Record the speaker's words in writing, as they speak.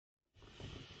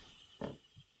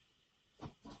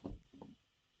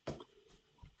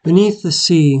Beneath the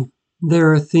sea,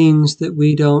 there are things that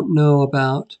we don't know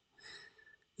about.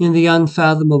 In the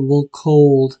unfathomable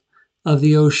cold of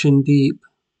the ocean deep,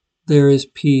 there is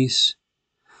peace.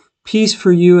 Peace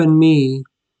for you and me.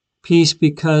 Peace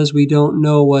because we don't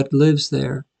know what lives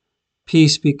there.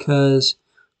 Peace because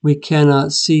we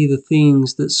cannot see the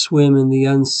things that swim in the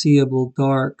unseeable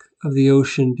dark of the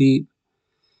ocean deep.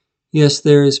 Yes,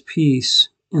 there is peace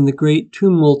in the great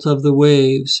tumult of the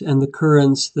waves and the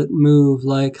currents that move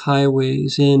like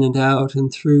highways in and out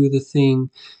and through the thing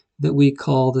that we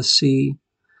call the sea.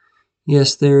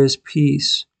 Yes, there is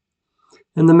peace.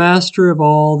 And the master of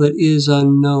all that is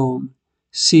unknown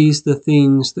sees the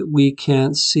things that we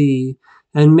can't see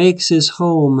and makes his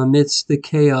home amidst the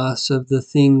chaos of the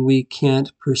thing we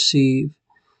can't perceive.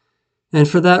 And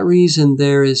for that reason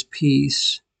there is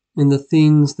peace in the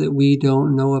things that we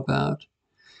don't know about,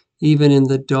 even in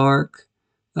the dark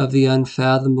of the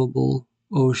unfathomable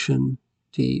ocean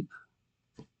deep.